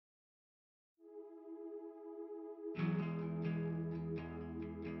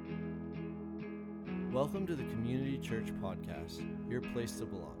Welcome to the Community Church Podcast, your place to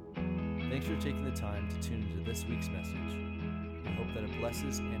belong. Thanks for taking the time to tune into this week's message. We hope that it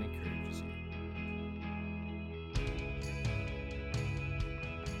blesses and encourages you.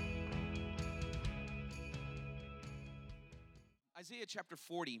 Isaiah chapter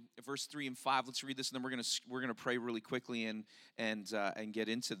 40, verse 3 and 5. Let's read this, and then we're gonna pray really quickly and get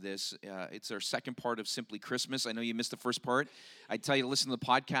into this. It's our second part of Simply Christmas. I know you missed the first part. I tell you to listen to the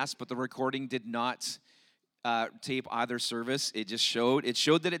podcast, but the recording did not tape either service. It showed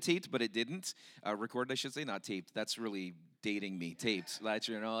that it taped, but it didn't. Recorded, I should say, not taped. That's really dating me. Taped. That's,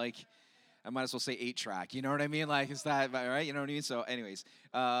 I might as well say 8-track. You know what I mean? Like, is that right? You know what I mean? So anyways,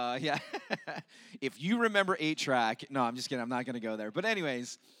 yeah. If you remember 8-track, no, I'm just kidding. I'm not going to go there. But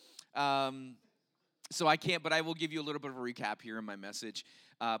anyways, so I can't, but I will give you a little bit of a recap here in my message.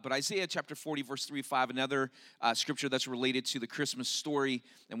 But Isaiah chapter 40, verse 3 5, another scripture that's related to the Christmas story.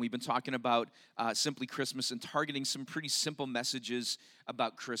 And we've been talking about Simply Christmas and targeting some pretty simple messages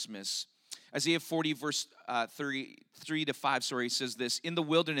about Christmas. Isaiah 40, verse 3 to 5, says this: "In the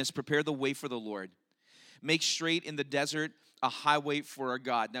wilderness, prepare the way for the Lord. Make straight in the desert a highway for our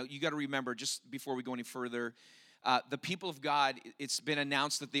God." Now, you got to remember, just before we go any further, the people of God, it's been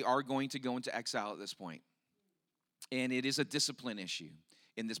announced that they are going to go into exile at this point. And it is a discipline issue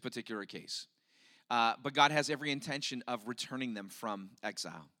in this particular case. But God has every intention of returning them from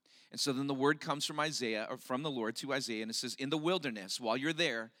exile. And so then the word comes from Isaiah, or from the Lord to Isaiah, and it says, "In the wilderness, while you're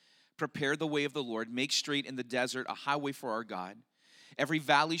there, prepare the way of the Lord, make straight in the desert a highway for our God. Every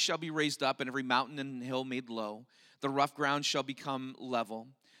valley shall be raised up, and every mountain and hill made low. The rough ground shall become level,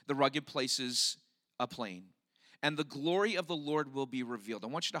 the rugged places a plain. And the glory of the Lord will be revealed." I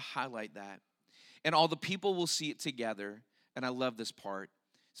want you to highlight that. "And all the people will see it together." And I love this part.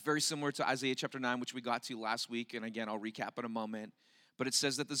 It's very similar to Isaiah chapter 9, which we got to last week. And again, I'll recap in a moment. But it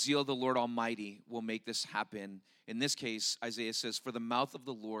says that the zeal of the Lord Almighty will make this happen. In this case, Isaiah says, "For the mouth of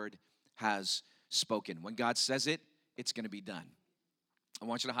the Lord has spoken." When God says it, it's going to be done. I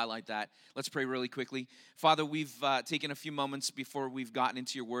want you to highlight that. Let's pray really quickly. Father, we've taken a few moments before we've gotten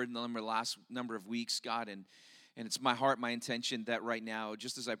into your word in the last number of weeks, God, and it's my heart, my intention that right now,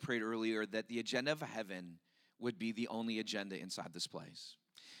 just as I prayed earlier, that the agenda of heaven would be the only agenda inside this place.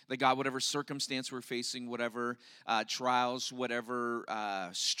 That God, whatever circumstance we're facing, whatever trials, whatever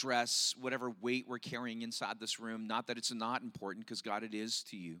stress, whatever weight we're carrying inside this room, not that it's not important, because God, it is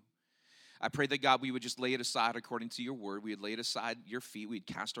to you. I pray that, God, we would just lay it aside according to your word. We would lay it aside at your feet. We'd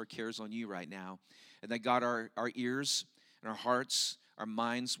cast our cares on you right now. And that, God, our ears and our hearts, our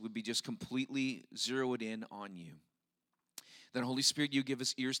minds would be just completely zeroed in on you. Then, Holy Spirit, you give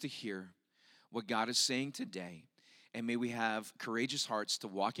us ears to hear what God is saying today. And may we have courageous hearts to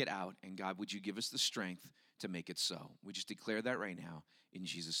walk it out. And God, would you give us the strength to make it so? We just declare that right now in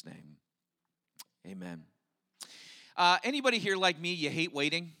Jesus' name. Amen. Anybody here like me, you hate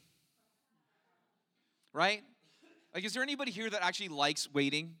waiting? Right? Like, is there anybody here that actually likes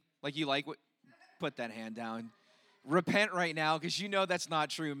waiting? Like, you like what? Put that hand down. Repent right now, because you know that's not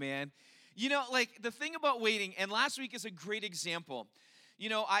true, man. You know, like, the thing about waiting, and last week is a great example. You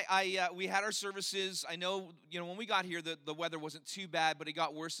know, we had our services. I know, when we got here, the weather wasn't too bad, but it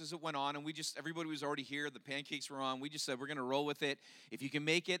got worse as it went on, and everybody was already here. The pancakes were on. We just said, we're going to roll with it. If you can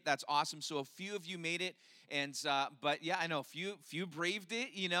make it, that's awesome. So a few of you made it, but yeah, I know, few braved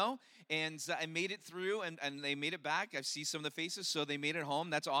it, and I made it through, and they made it back. I see some of the faces, so they made it home.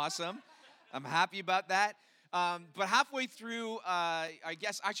 That's awesome. I'm happy about that. But halfway through, I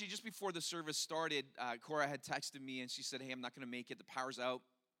guess actually just before the service started, Cora had texted me and she said, "Hey, I'm not going to make it. The power's out."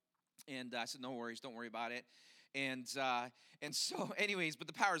 And I said, "No worries, don't worry about it." And so anyways, but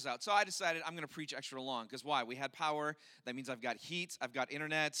the power's out. So I decided I'm going to preach extra long, because why? We had power. That means I've got heat, I've got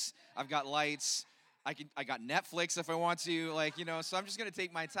internet, I've got lights. I got Netflix if I want to, so I'm just going to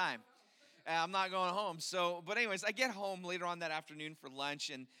take my time. I'm not going home. So, but anyways, I get home later on that afternoon for lunch,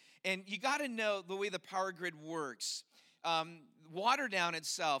 and you got to know the way the power grid works. Waterdown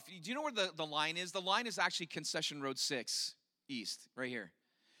itself, do you know where the line is? The line is actually Concession Road 6 East, right here.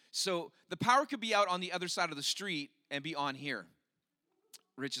 So the power could be out on the other side of the street and be on here,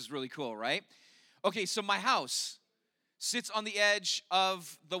 which is really cool, right? Okay, so my house sits on the edge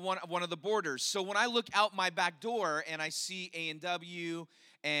of one of the borders. So when I look out my back door and I see A&W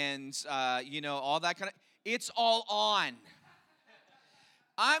and all that kind of, it's all on.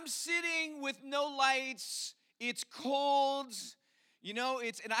 I'm sitting with no lights. It's cold,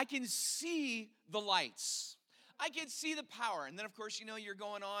 and I can see the lights. I can see the power. And then, of course, you're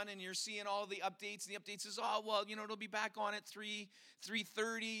going on and you're seeing all the updates. And the updates is, oh, well, it'll be back on at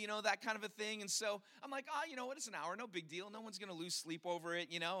 3:30, that kind of a thing. And so I'm like, oh, you know what? It's an hour. No big deal. No one's going to lose sleep over it,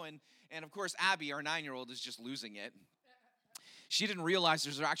 And, of course, Abby, our 9-year-old, is just losing it. She didn't realize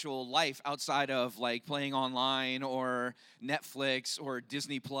there's an actual life outside of, like, playing online or Netflix or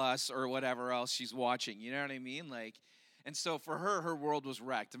Disney Plus or whatever else she's watching. You know what I mean? Like, and so for her world was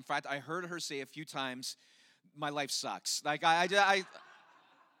wrecked. In fact, I heard her say a few times, my life sucks. Like, I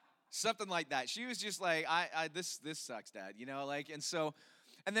something like that. She was just like, this sucks, Dad,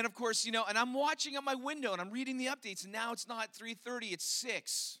 and then, of course, and I'm watching out my window and I'm reading the updates, and now it's not 3:30, it's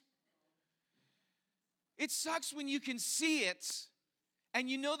 6. It sucks when you can see it and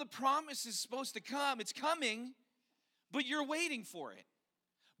the promise is supposed to come. It's coming, but you're waiting for it.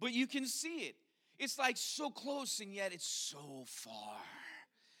 But you can see it. It's like so close and yet it's so far.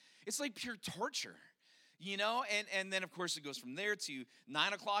 It's like pure torture. And then, of course, it goes from there to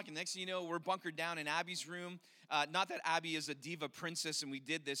 9 o'clock, and next thing you know, we're bunkered down in Abby's room. Not that Abby is a diva princess, and we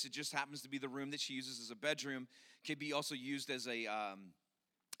did this. It just happens to be the room that she uses as a bedroom. Can be also used as a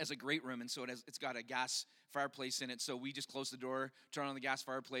great room, and so it's got a gas fireplace in it. So we just close the door, turn on the gas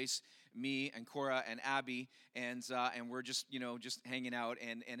fireplace, me and Cora and Abby, and we're just just hanging out.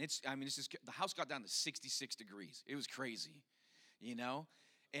 And it's just the house got down to 66 degrees. It was crazy,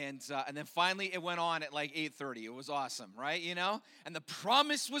 And then finally it went on at like 8:30. It was awesome, right? And the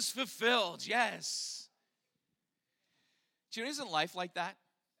promise was fulfilled. Yes. Isn't life like that?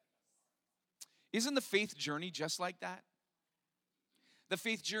 Isn't the faith journey just like that? The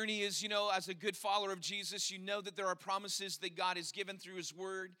faith journey is, as a good follower of Jesus, that there are promises that God has given through his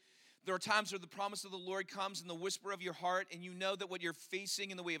word. There are times where the promise of the Lord comes in the whisper of your heart, and that what you're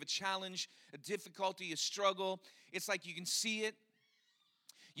facing in the way of a challenge, a difficulty, a struggle, it's like you can see it.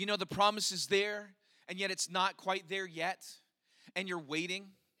 The promise is there, and yet it's not quite there yet, and you're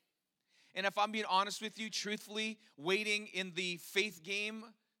waiting. And if I'm being honest with you, truthfully, waiting in the faith game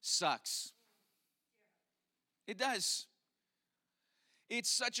sucks. It does. It's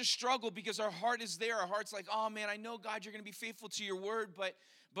such a struggle because our heart is there. Our heart's like, oh, man, I know, God, you're going to be faithful to your word,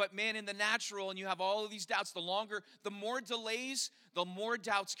 but man, in the natural, and you have all of these doubts, the more delays, the more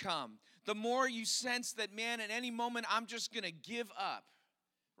doubts come. The more you sense that, man, at any moment, I'm just going to give up.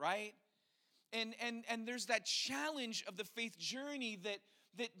 Right? And there's that challenge of the faith journey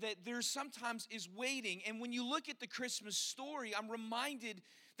that there sometimes is waiting. And when you look at the Christmas story, I'm reminded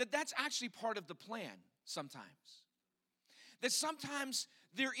that that's actually part of the plan sometimes. That sometimes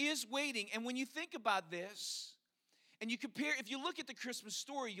there is waiting. And when you think about this, and you compare, if you look at the Christmas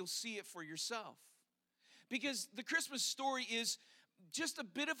story, you'll see it for yourself. Because the Christmas story is just a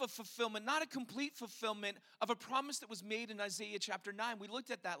bit of a fulfillment, not a complete fulfillment of a promise that was made in Isaiah chapter 9. We looked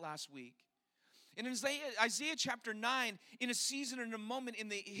at that last week. In Isaiah chapter 9, in a season and a moment in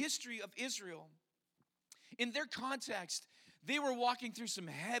the history of Israel, in their context, they were walking through some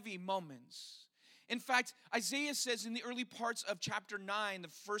heavy moments. In fact, Isaiah says in the early parts of chapter 9, the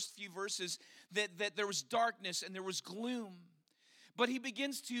first few verses, that there was darkness and there was gloom. But he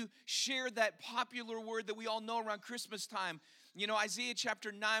begins to share that popular word that we all know around Christmas time. Isaiah chapter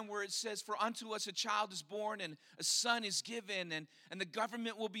 9, where it says, for unto us a child is born and a son is given, and the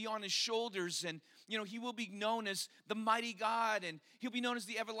government will be on his shoulders, and he will be known as the mighty God, and he'll be known as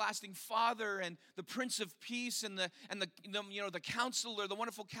the everlasting Father, and the Prince of Peace, and the Counselor, the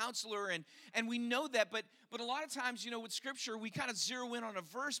Wonderful Counselor, and we know that, but a lot of times, with Scripture, we kind of zero in on a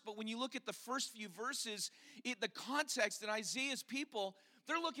verse, but when you look at the first few verses, the context in Isaiah's people,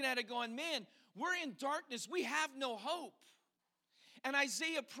 they're looking at it going, man, we're in darkness, we have no hope. And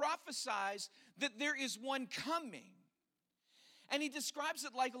Isaiah prophesies that there is one coming. And he describes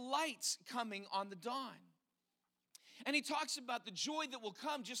it like lights coming on the dawn. And he talks about the joy that will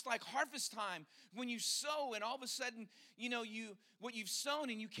come just like harvest time when you sow and all of a sudden, what you've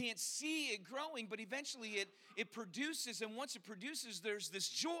sown and you can't see it growing, but eventually it produces. And once it produces, there's this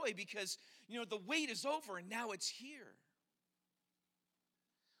joy because, the wait is over and now it's here.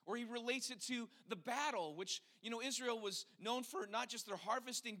 Or he relates it to the battle, which, Israel was known for not just their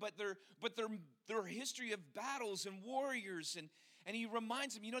harvesting, but their history of battles and warriors. And he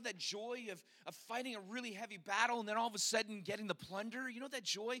reminds them, that joy of fighting a really heavy battle and then all of a sudden getting the plunder? That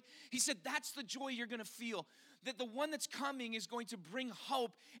joy? He said, that's the joy you're going to feel. That the one that's coming is going to bring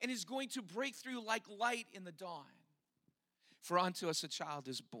hope and is going to break through like light in the dawn. For unto us a child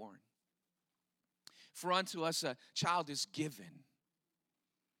is born. For unto us a child is given.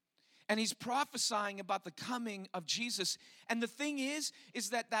 And he's prophesying about the coming of Jesus. And the thing is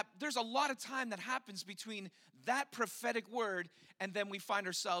that there's a lot of time that happens between that prophetic word and then we find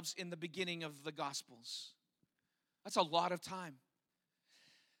ourselves in the beginning of the Gospels. That's a lot of time.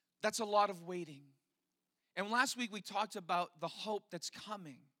 That's a lot of waiting. And last week we talked about the hope that's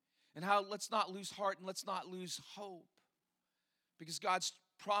coming and how let's not lose heart and let's not lose hope. Because God's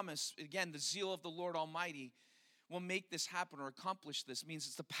promise, again, the zeal of the Lord Almighty will make this happen or accomplish this. It means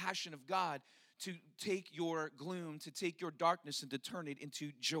it's the passion of God to take your gloom, to take your darkness and to turn it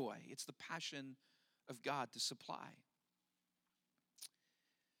into joy. It's the passion of God to supply.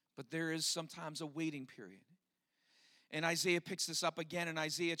 But there is sometimes a waiting period. And Isaiah picks this up again in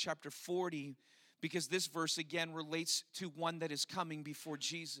Isaiah chapter 40, because this verse again relates to one that is coming before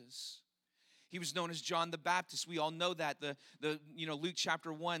Jesus. He was known as John the Baptist. We all know that. Luke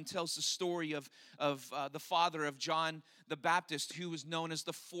chapter 1 tells the story of the father of John the Baptist, who was known as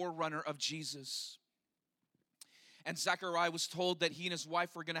the forerunner of Jesus. And Zechariah was told that he and his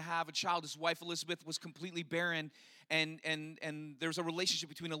wife were going to have a child. His wife Elizabeth was completely barren, and there was a relationship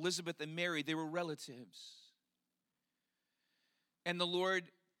between Elizabeth and Mary. They were relatives. And the Lord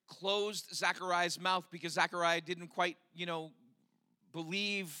closed Zechariah's mouth because Zechariah didn't quite,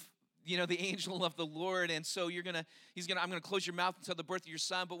 believe the angel of the Lord. And so I'm going to close your mouth until the birth of your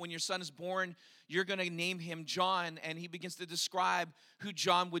son. But when your son is born, you're going to name him John. And he begins to describe who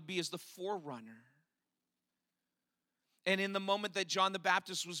John would be as the forerunner. And in the moment that John the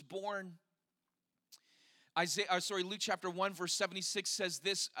Baptist was born, Luke chapter 1 verse 76 says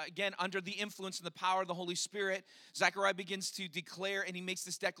this, again, under the influence and the power of the Holy Spirit, Zechariah begins to declare, and he makes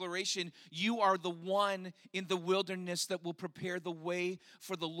this declaration, "You are the one in the wilderness that will prepare the way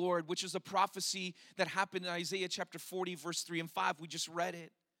for the Lord," which is a prophecy that happened in Isaiah chapter 40 verse 3 and 5. We just read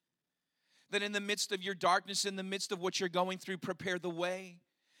it. That in the midst of your darkness, in the midst of what you're going through, prepare the way.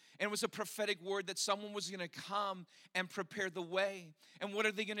 And it was a prophetic word that someone was going to come and prepare the way. And what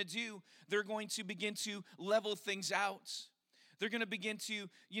are they going to do? They're going to begin to level things out. They're going to begin to,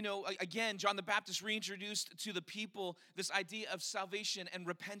 again, John the Baptist reintroduced to the people this idea of salvation and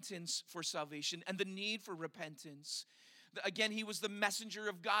repentance for salvation and the need for repentance. Again, he was the messenger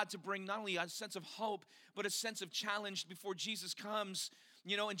of God to bring not only a sense of hope, but a sense of challenge before Jesus comes.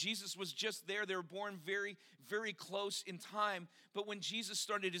 And Jesus was just there. They were born very, very close in time. But when Jesus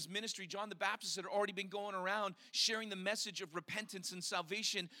started his ministry, John the Baptist had already been going around sharing the message of repentance and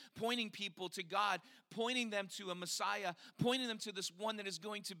salvation, pointing people to God, pointing them to a Messiah, pointing them to this one that is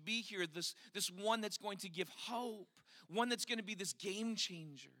going to be here, this one that's going to give hope, one that's going to be this game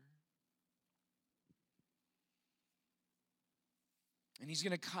changer. And he's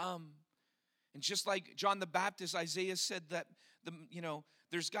going to come. And just like John the Baptist, Isaiah said that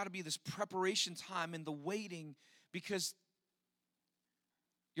there's got to be this preparation time in the waiting because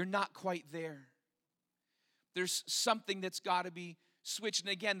you're not quite there. There's something that's got to be switched. And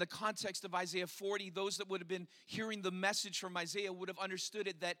again, the context of Isaiah 40, those that would have been hearing the message from Isaiah would have understood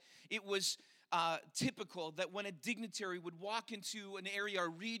it, that it was typical that when a dignitary would walk into an area or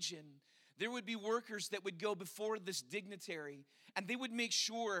region, there would be workers that would go before this dignitary, and they would make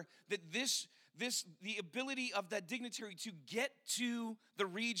sure that the ability of that dignitary to get to the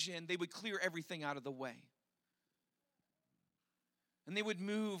region, they would clear everything out of the way. And they would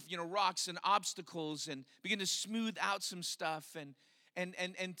move, rocks and obstacles and begin to smooth out some stuff and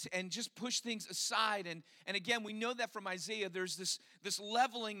just push things aside. And again, we know that from Isaiah, there's this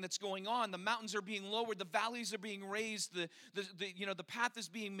leveling that's going on. The mountains are being lowered, the valleys are being raised, the path is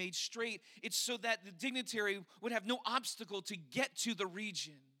being made straight. It's so that the dignitary would have no obstacle to get to the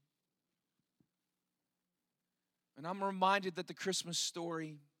region. And I'm reminded that the Christmas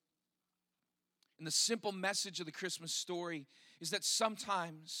story and the simple message of the Christmas story is that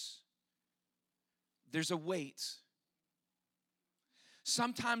sometimes there's a wait.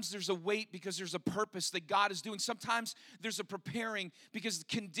 Sometimes there's a wait because there's a purpose that God is doing. Sometimes there's a preparing because the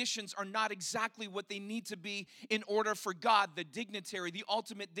conditions are not exactly what they need to be in order for God, the dignitary, the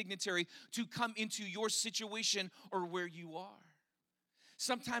ultimate dignitary, to come into your situation or where you are.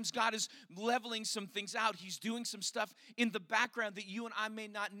 Sometimes God is leveling some things out. He's doing some stuff in the background that you and I may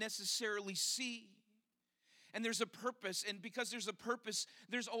not necessarily see. And there's a purpose, and because there's a purpose,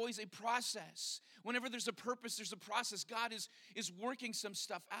 there's always a process. Whenever there's a purpose, there's a process. God is working some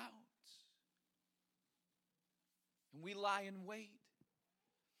stuff out. And we lie in wait.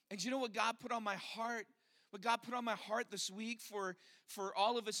 And you know what God put on my heart? What God put on my heart this week for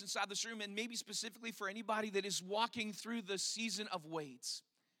all of us inside this room, and maybe specifically for anybody that is walking through the season of waits.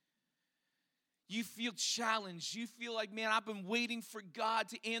 You feel challenged. You feel like, man, I've been waiting for God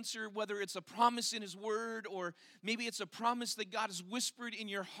to answer, whether it's a promise in His Word or maybe it's a promise that God has whispered in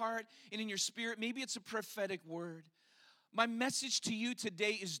your heart and in your spirit. Maybe it's a prophetic word. My message to you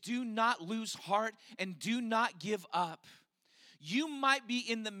today is do not lose heart and do not give up. You might be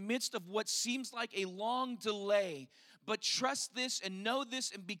in the midst of what seems like a long delay, but trust this and know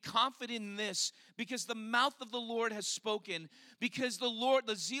this and be confident in this, because the mouth of the Lord has spoken, because the Lord,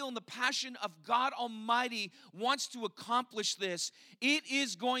 the zeal and the passion of God Almighty wants to accomplish this. It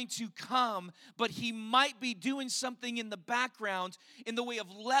is going to come, but He might be doing something in the background in the way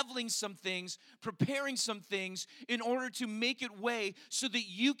of leveling some things, preparing some things in order to make it way so that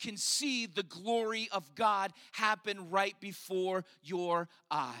you can see the glory of God happen right before your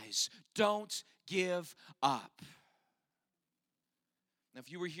eyes. Don't give up. Now, if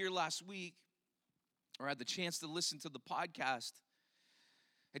you were here last week or had the chance to listen to the podcast,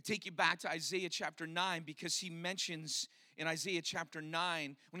 I'd take you back to Isaiah chapter 9, because he mentions in Isaiah chapter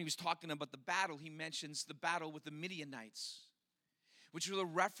 9, when he was talking about the battle, he mentions the battle with the Midianites, which was a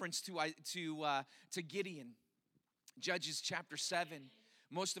reference to Gideon. Judges chapter 7.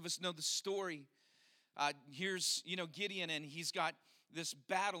 Most of us know the story. Here's Gideon, and he's got this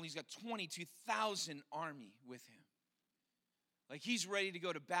battle. He's got 22,000 army with him. Like, he's ready to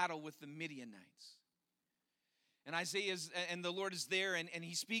go to battle with the Midianites. And the Lord is there, and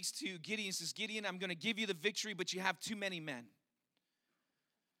he speaks to Gideon and says, Gideon, I'm going to give you the victory, but you have too many men.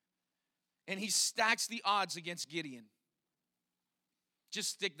 And he stacks the odds against Gideon.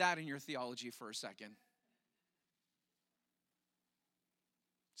 Just stick that in your theology for a second.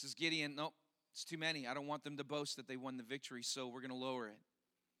 Says Gideon, nope, it's too many. I don't want them to boast that they won the victory, so we're going to lower it.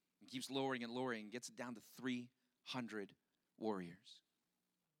 He keeps lowering and lowering and gets it down to 300 warriors.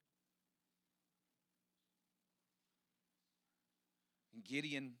 And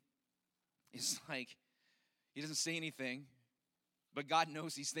Gideon is like, he doesn't say anything, but God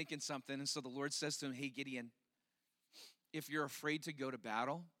knows he's thinking something. And so the Lord says to him, hey, Gideon, if you're afraid to go to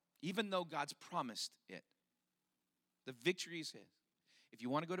battle, even though God's promised it, the victory is his. If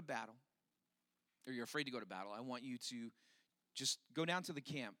you want to go to battle, or you're afraid to go to battle, I want you to just go down to the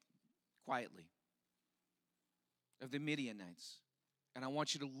camp quietly of the Midianites. And I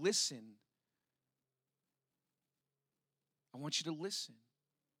want you to listen. I want you to listen.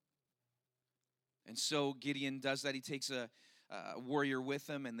 And so Gideon does that. He takes a warrior with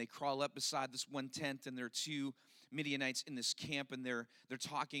him, and they crawl up beside this one tent, and there are two Midianites in this camp, and they're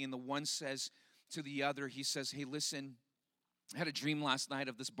talking, and the one says to the other, he says, hey, listen, I had a dream last night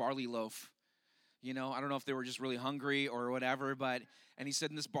of this barley loaf. I don't know if they were just really hungry or whatever, and he said,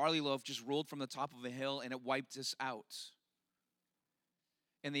 and this barley loaf just rolled from the top of a hill and it wiped us out.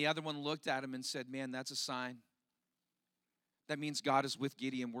 And the other one looked at him and said, man, that's a sign. That means God is with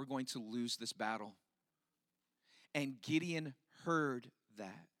Gideon. We're going to lose this battle. And Gideon heard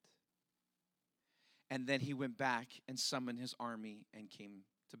that. And then he went back and summoned his army and came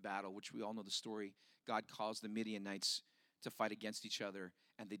to battle, which we all know the story. God caused the Midianites to fight against each other,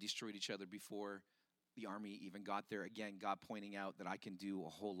 and they destroyed each other before the army even got there. Again, God pointing out that I can do a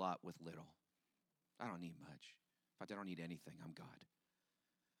whole lot with little. I don't need much. In fact, I don't need anything. I'm God.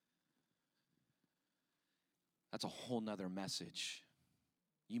 That's a whole nother message.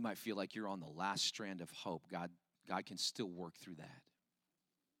 You might feel like you're on the last strand of hope. God can still work through that.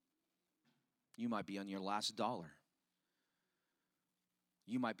 You might be on your last dollar.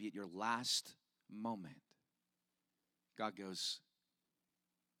 You might be at your last moment. God goes,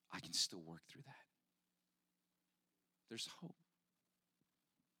 I can still work through that. There's hope.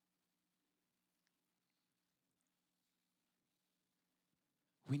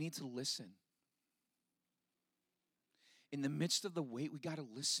 We need to listen. In the midst of the wait, we got to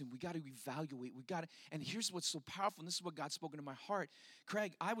listen. We got to evaluate. And here's what's so powerful, and this is what God's spoken to my heart.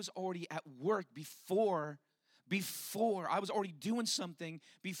 Craig, I was already at work before I was already doing something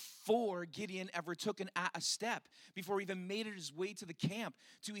before Gideon ever took a step, before he even made it his way to the camp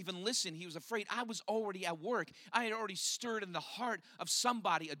to even listen. He was afraid. I was already at work. I had already stirred in the heart of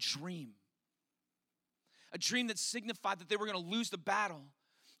somebody a dream that signified that they were going to lose the battle.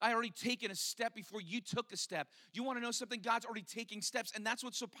 I had already taken a step before you took a step. You want to know something? God's already taking steps, and that's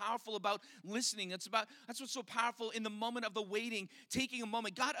what's so powerful about listening. That's what's so powerful in the moment of the waiting, taking a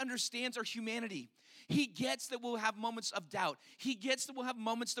moment. God understands our humanity. He gets that we'll have moments of doubt. He gets that we'll have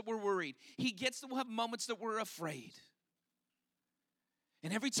moments that we're worried. He gets that we'll have moments that we're afraid.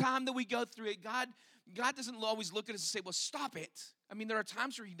 And every time that we go through it, God doesn't always look at us and say, well, stop it. I mean, there are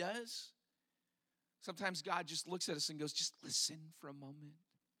times where he does. Sometimes God just looks at us and goes, just listen for a moment.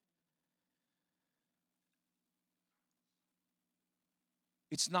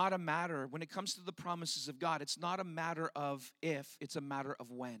 It's not a matter, when it comes to the promises of God, it's not a matter of if, it's a matter of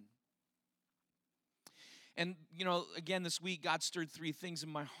when. And, again, this week, God stirred three things in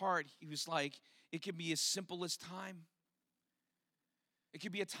my heart. He was like, it can be as simple as time. It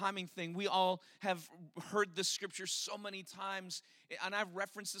could be a timing thing. We all have heard this scripture so many times, and I've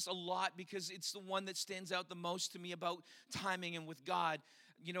referenced this a lot because it's the one that stands out the most to me about timing and with God.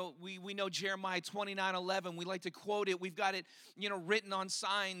 You know, we know Jeremiah 29:11. We like to quote it. We've got it, written on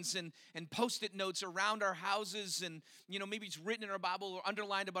signs and Post-it notes around our houses. And, maybe it's written in our Bible or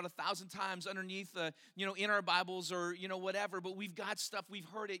underlined about 1,000 times underneath, in our Bibles or, whatever. But we've got stuff, we've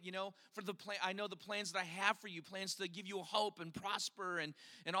heard it, for the plan. I know the plans that I have for you, plans to give you a hope and prosper and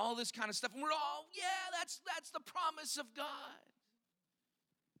all this kind of stuff. And we're all, that's the promise of God.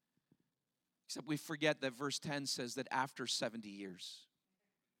 Except we forget that verse 10 says that after 70 years.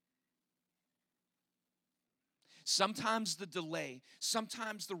 Sometimes the delay,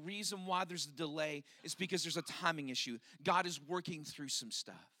 sometimes the reason why there's a delay is because there's a timing issue. God is working through some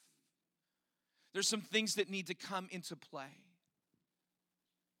stuff. There's some things that need to come into play.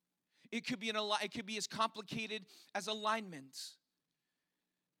 It could be as complicated as alignment.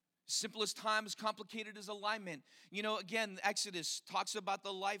 Simplest time is complicated as alignment. Again, Exodus talks about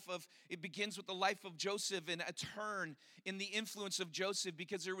it begins with the life of Joseph and a turn in the influence of Joseph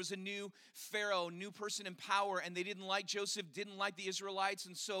because there was a new Pharaoh, new person in power, and they didn't like Joseph, didn't like the Israelites,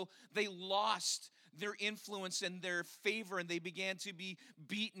 and so they lost their influence and their favor, and they began to be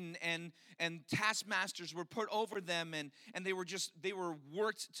beaten, and taskmasters were put over them, and they were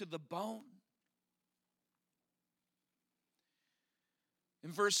worked to the bone.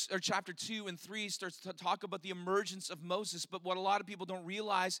 In chapter 2 and 3 starts to talk about the emergence of Moses, but what a lot of people don't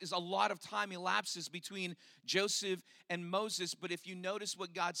realize is a lot of time elapses between Joseph and Moses. But if you notice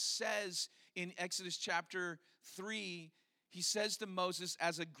what God says in Exodus chapter 3, he says to Moses,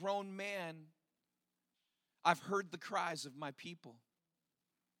 as a grown man, I've heard the cries of my people,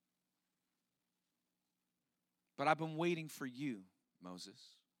 but I've been waiting for you, Moses.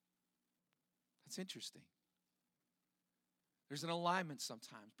 That's interesting. There's an alignment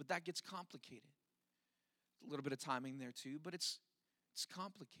sometimes, but that gets complicated. A little bit of timing there too, but it's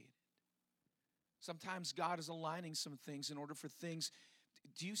complicated. Sometimes God is aligning some things in order for things.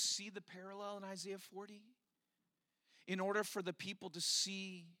 Do you see the parallel in Isaiah 40? In order for the people to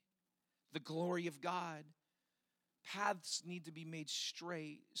see the glory of God, paths need to be made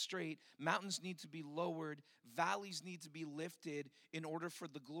straight, mountains need to be lowered, valleys need to be lifted in order for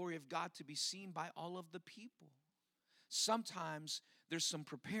the glory of God to be seen by all of the people. Sometimes there's some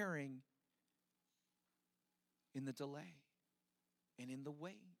preparing in the delay and in the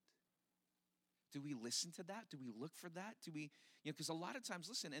wait. Do we listen to that? Do we look for that? Do we, because a lot of times,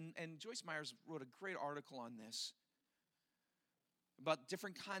 listen, and Joyce Myers wrote a great article on this about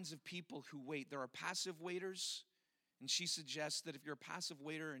different kinds of people who wait. There are passive waiters, and she suggests that if you're a passive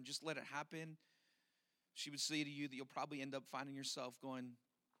waiter and just let it happen, she would say to you that you'll probably end up finding yourself going,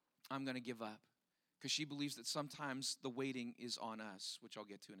 I'm going to give up. Because she believes that sometimes the waiting is on us, which I'll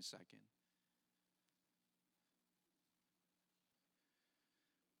get to in a second.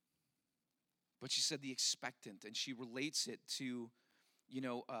 But she said the expectant, and she relates it to,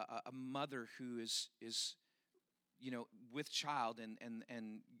 a mother who is with child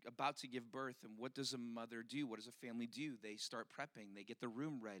and about to give birth. And what does a mother do? What does a family do? They start prepping. They get the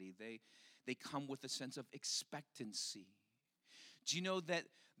room ready. They come with a sense of expectancy. Do you know that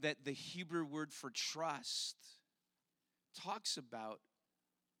the Hebrew word for trust talks about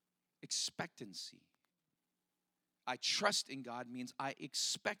expectancy? I trust in God means I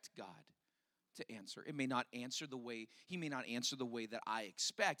expect God to answer. He may not answer the way that I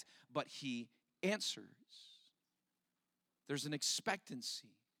expect, but he answers. There's an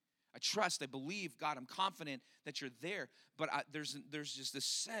expectancy. I trust, I believe, God, I'm confident that you're there, but there's just this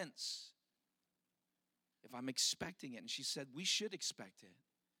sense if I'm expecting it. And she said we should expect it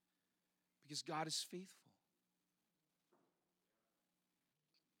because God is faithful.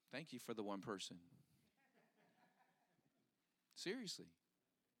 Thank you for the one person. Seriously.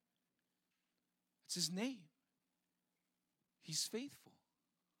 It's his name. He's faithful.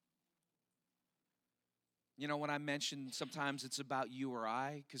 When I mention sometimes it's about you or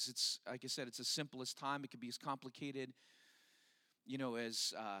I, because it's, like I said, it's the simplest time. It could be as complicated,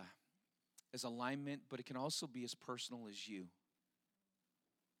 as alignment, but it can also be as personal as you.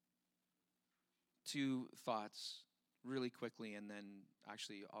 Two thoughts really quickly, and then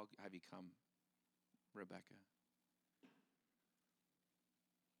actually I'll have you come, Rebecca.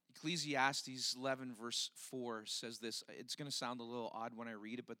 Ecclesiastes 11 verse 4 says this. It's going to sound a little odd when I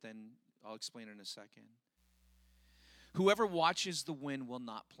read it, but then I'll explain it in a second. Whoever watches the wind will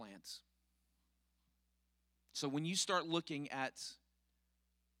not plant. So when you start looking at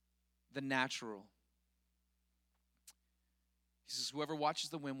the natural, he says, whoever watches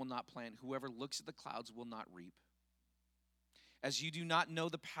the wind will not plant. Whoever looks at the clouds will not reap. As you do not know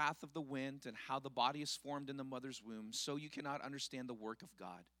the path of the wind and how the body is formed in the mother's womb, so you cannot understand the work of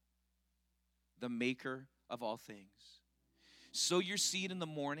God, the maker of all things. Sow your seed in the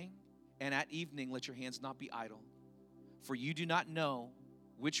morning, and at evening let your hands not be idle. For you do not know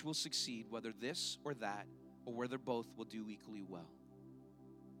which will succeed, whether this or that, or whether both will do equally well.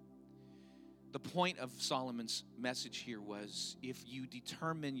 The point of Solomon's message here was, if you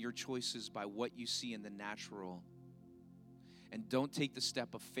determine your choices by what you see in the natural and don't take the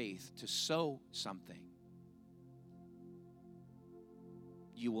step of faith to sow something,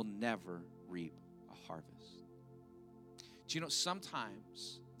 you will never reap a harvest. Do you know,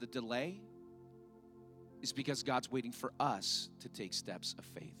 sometimes the delay is because God's waiting for us to take steps of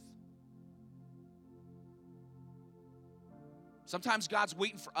faith. Sometimes God's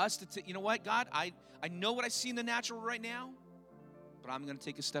waiting for us to you know what, God, I know what I see in the natural right now, but I'm going to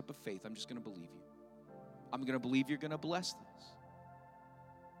take a step of faith. I'm just going to believe you. I'm going to believe you're going to bless this.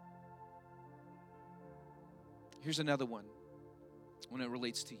 Here's another one when it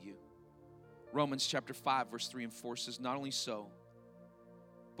relates to you. Romans chapter 5, verse 3 and 4 says, not only so,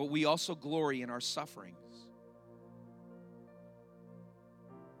 but we also glory in our sufferings.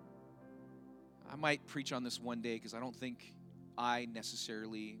 I might preach on this one day because I don't think I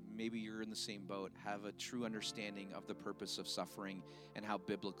necessarily, maybe you're in the same boat, have a true understanding of the purpose of suffering and how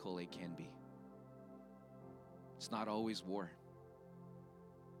biblical it can be. It's not always war.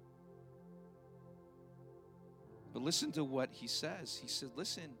 But listen to what he says. He said,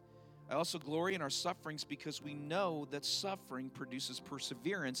 listen, I also glory in our sufferings because we know that suffering produces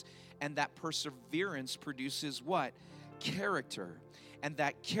perseverance, and that perseverance produces what? Character. And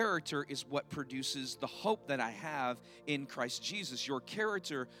that character is what produces the hope that I have in Christ Jesus. Your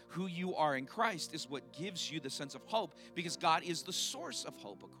character, who you are in Christ, is what gives you the sense of hope, because God is the source of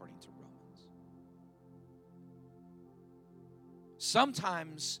hope, according to Romans.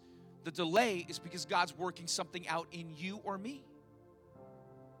 Sometimes the delay is because God's working something out in you or me.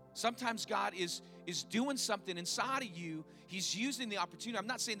 Sometimes God is doing something inside of you. He's using the opportunity. I'm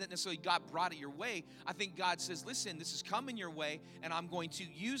not saying that necessarily God brought it your way. I think God says, listen, this is coming your way, and I'm going to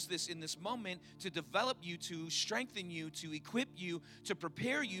use this in this moment to develop you, to strengthen you, to equip you, to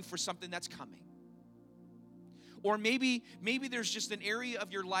prepare you for something that's coming. Or maybe there's just an area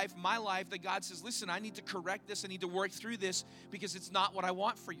of your life, my life, that God says, listen, I need to correct this. I need to work through this because it's not what I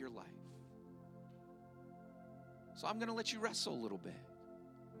want for your life. So I'm going to let you wrestle a little bit.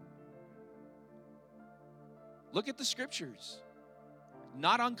 Look at the scriptures.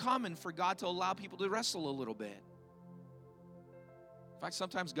 Not uncommon for God to allow people to wrestle a little bit. In fact,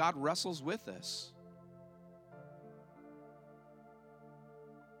 sometimes God wrestles with us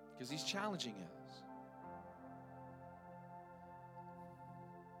because he's challenging us.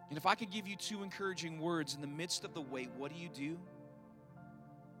 And if I could give you two encouraging words in the midst of the wait, what do?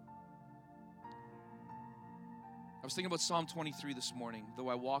 I was thinking about Psalm 23 this morning. Though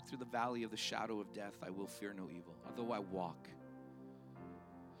I walk through the valley of the shadow of death, I will fear no evil. Although I walk.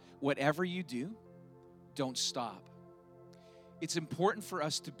 Whatever you do, don't stop. It's important for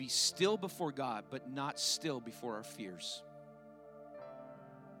us to be still before God, but not still before our fears.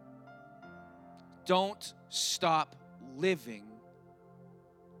 Don't stop living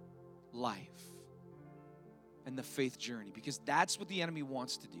life and the faith journey, because that's what the enemy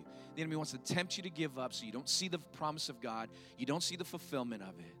wants to do. The enemy wants to tempt you to give up so you don't see the promise of God. You don't see the fulfillment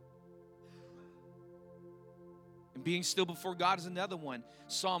of it. And being still before God is another one.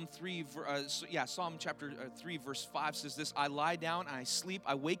 Psalm chapter 3, verse 5 says this, I lie down, I sleep,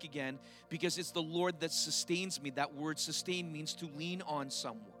 I wake again, because it's the Lord that sustains me. That word sustain means to lean on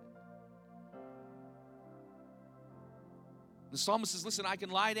someone. The psalmist says, listen, I can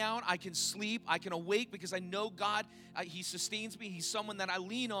lie down, I can sleep, I can awake because I know God, he sustains me. He's someone that I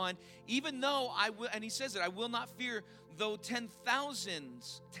lean on, even though and he says it, I will not fear though tens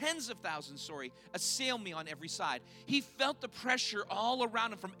of thousands, assail me on every side. He felt the pressure all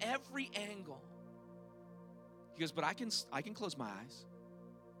around him from every angle. He goes, but I can close my eyes.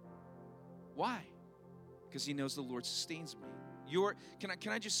 Why? Because he knows the Lord sustains me.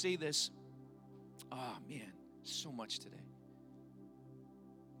 Can I just say this? Oh man, so much today.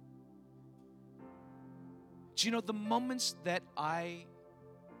 Do you know the moments that I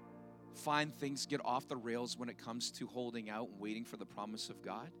find things get off the rails when it comes to holding out and waiting for the promise of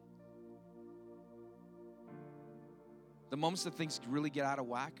God? The moments that things really get out of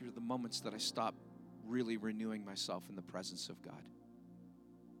whack are the moments that I stop really renewing myself in the presence of God.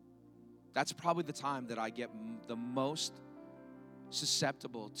 That's probably the time that I get the most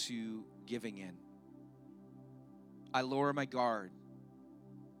susceptible to giving in. I lower my guard.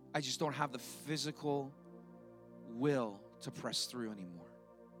 I just don't have the physical will to press through anymore.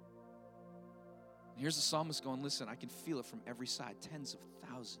 And here's the psalmist going, listen, I can feel it from every side, tens of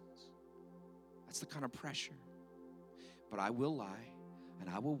thousands. That's the kind of pressure. But I will lie and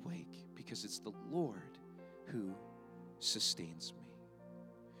I will wake because it's the Lord who sustains me.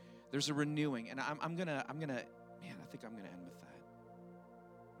 There's a renewing, and I'm gonna, man, I think I'm gonna end with that.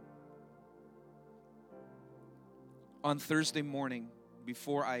 On Thursday morning,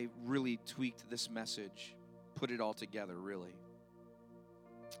 before I really tweaked this message, put it all together, really,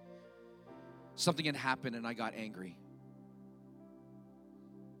 something had happened and I got angry.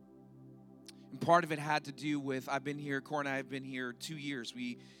 And part of it had to do with, Cora and I have been here 2 years.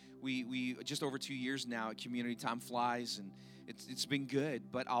 We just over 2 years now at Community. Time flies, and it's been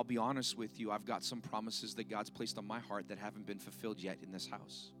good. But I'll be honest with you, I've got some promises that God's placed on my heart that haven't been fulfilled yet in this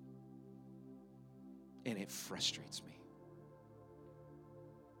house. And it frustrates me.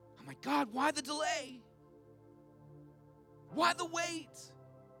 I'm like, God, why the delay? Why the wait?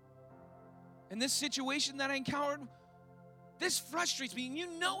 And this situation that I encountered, this frustrates me, and you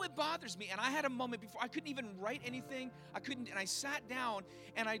know it bothers me. And I had a moment before, I couldn't even write anything. And I sat down,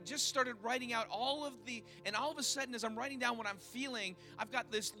 and I just started writing out and all of a sudden, as I'm writing down what I'm feeling, I've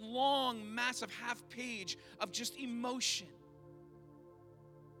got this long, massive half page of just emotion.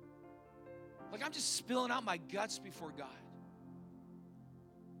 Like I'm just spilling out my guts before God.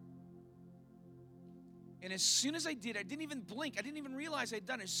 And as soon as I did, I didn't even blink. I didn't even realize I'd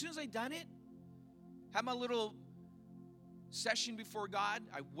done it. As soon as I done it, had my little session before God,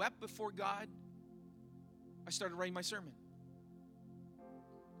 I wept before God, I started writing my sermon.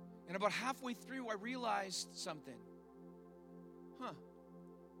 And about halfway through, I realized something.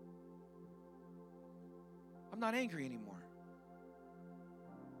 I'm not angry anymore.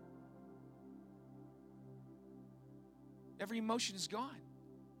 Every emotion is gone.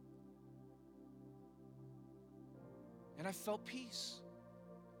 And I felt peace.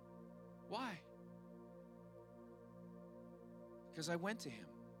 Why? Because I went to him.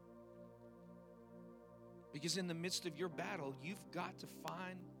 Because in the midst of your battle, you've got to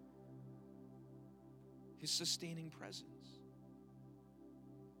find his sustaining presence.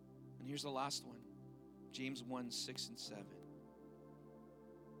 And here's the last one. James 1, 6 and 7.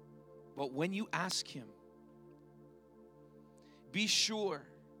 But when you ask him, be sure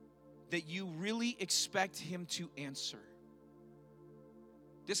that you really expect him to answer.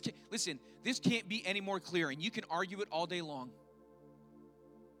 This can't be any more clear, and you can argue it all day long.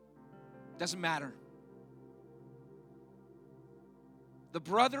 Doesn't matter. The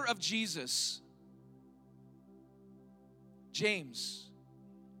brother of Jesus, James,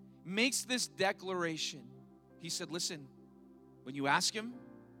 makes this declaration. He said, listen, when you ask him,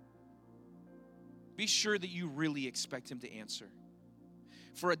 be sure that you really expect him to answer.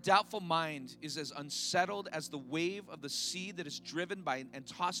 For a doubtful mind is as unsettled as the wave of the sea that is driven by and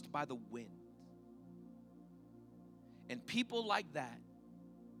tossed by the wind. And people like that,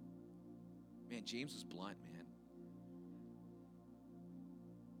 man, James is blunt, man,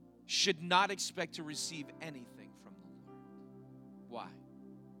 should not expect to receive anything from the Lord. Why?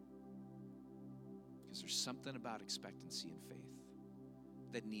 Because there's something about expectancy and faith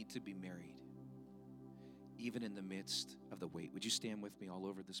that need to be married, even in the midst of the wait. Would you stand with me all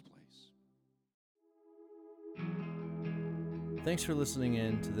over this place? Thanks for listening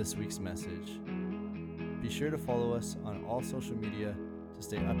in to this week's message. Be sure to follow us on all social media to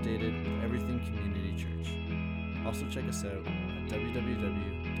stay updated with everything Community Church. Also check us out at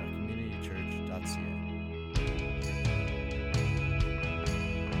www.communitychurch.ca.